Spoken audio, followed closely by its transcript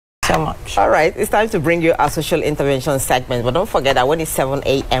so much. All right, it's time to bring you our social intervention segment. But don't forget that when it's 7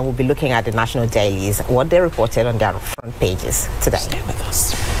 a.m., we'll be looking at the national dailies, what they reported on their front pages today. Stay with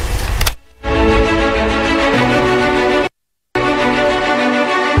us.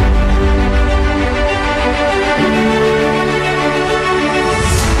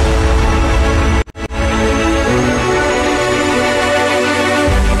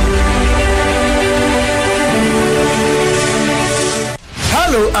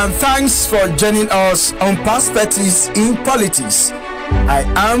 Hello and thanks for joining us on Perspectives in Politics. I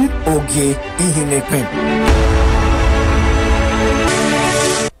am Oge Ihimekwen.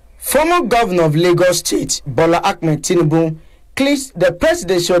 Former Governor of Lagos State, Bola Ahmed Tinubu, clinched the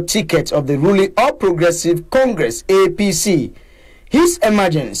presidential ticket of the ruling All Progressive Congress APC. His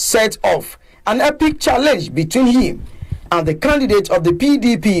emergence set off an epic challenge between him and the candidate of the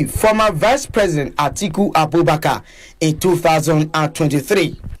PDP, former Vice President Atiku Abubakar, in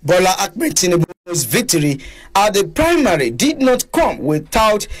 2023. Bola Ahmed Tinubu's victory at the primary did not come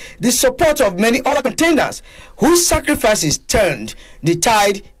without the support of many other contenders whose sacrifices turned the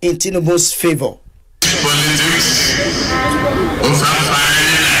tide in Tinubu's favor. Politics of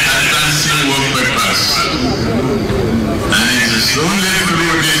filing and advancing work papers, and it is only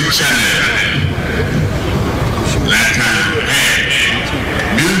through this channel that can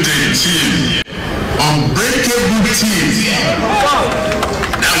build a team, unbreakable team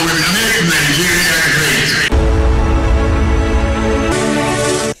that will make Nigeria great.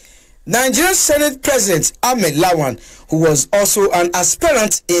 Nigerian Senate President Ahmed Lawan, who was also an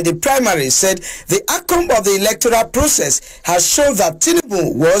aspirant in the primary, said the outcome of the electoral process has shown that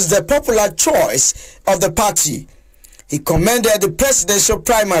Tinubu was the popular choice of the party. He commended the presidential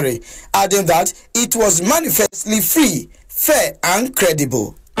primary, adding that it was manifestly free, fair, and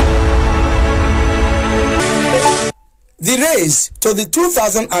credible. The race to the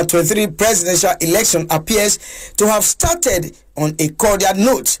 2023 presidential election appears to have started on a cordial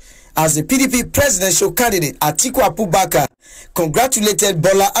note, as the PDP presidential candidate Atiku Abubakar congratulated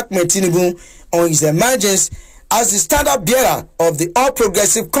Bola Ahmed Tinubu on his emergence as the standard bearer of the All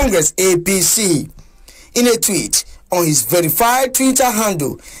Progressive Congress APC. In a tweet on his verified Twitter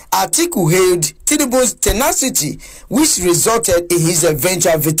handle, Atiku hailed Tinubu's tenacity, which resulted in his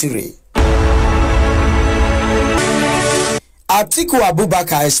eventual victory. Atiku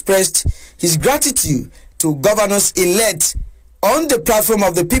Abubakar expressed his gratitude to governors-elect on the platform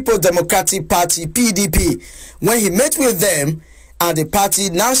of the People's Democratic Party (PDP) when he met with them and the party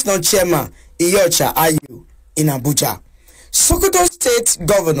national chairman Iyorchia Ayu in Abuja. Sokoto State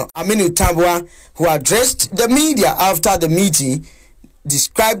Governor Aminu Tambuwal, who addressed the media after the meeting,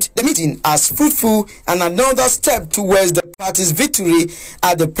 described the meeting as fruitful and another step towards the party's victory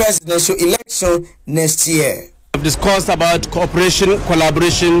at the presidential election next year. We've discussed about cooperation,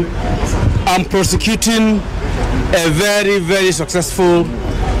 collaboration, and prosecuting a very, very successful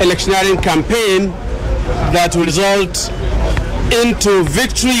electioneering campaign that will result into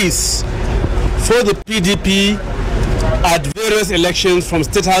victories for the PDP at various elections from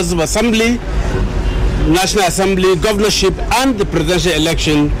State Houses of Assembly, National Assembly, governorship, and the presidential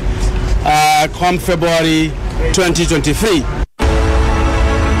election come February 2023.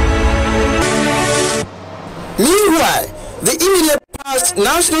 Meanwhile, the immediate past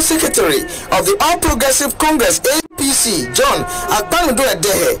National Secretary of the All Progressive Congress APC, John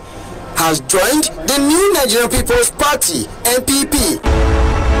Akpanu-Adehe, has joined the new Nigerian People's Party (NPP).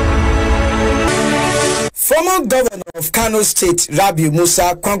 Former Governor of Kano State, Rabiu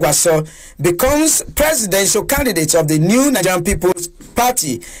Musa Kwangwaso, becomes presidential candidate of the new Nigerian People's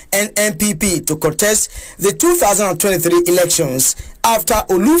Party (NPP) to contest the 2023 elections after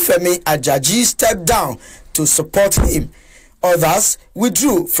Olufemi Ajaji stepped down to support him. Others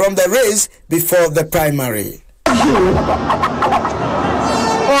withdrew from the race before the primary.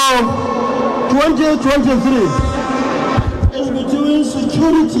 2023 is between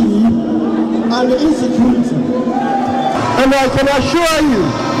security and insecurity. And I can assure you,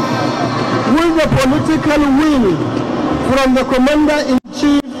 with the political will from the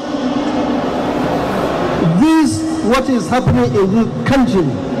Commander-in-Chief, what is happening in this country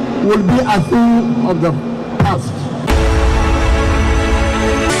will be a thing of the past.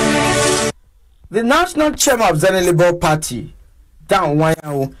 The national chairman of the Labour Party, Dan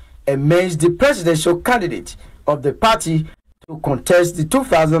Wanyao, emerged the presidential candidate of the party to contest the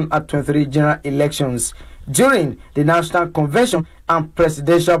 2023 general elections during the national convention and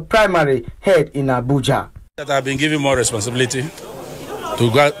presidential primary held in Abuja. That I've been given more responsibility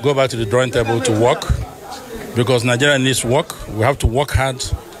to go back to the drawing table to work, because Nigeria needs work. We have to work hard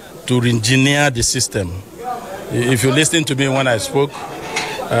to re-engineer the system. If you listen to me when I spoke,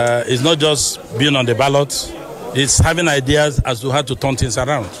 It's not just being on the ballot, it's having ideas as to how to turn things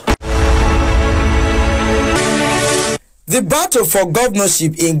around. The battle for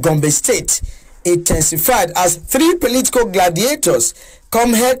governorship in Gombe State intensified as 3 political gladiators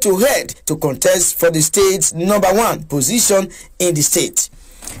come head-to-head to contest for the state's #1 position in the state.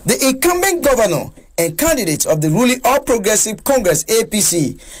 The incumbent governor and candidate of the ruling All Progressive Congress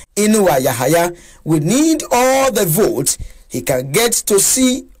APC, Inuwa Yahaya, will need all the votes he can get to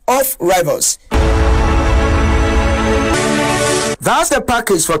see off rivals. That's the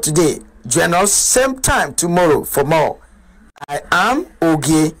package for today. Join us same time tomorrow for more. I am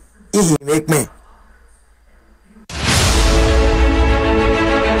Ogie Ihimekme.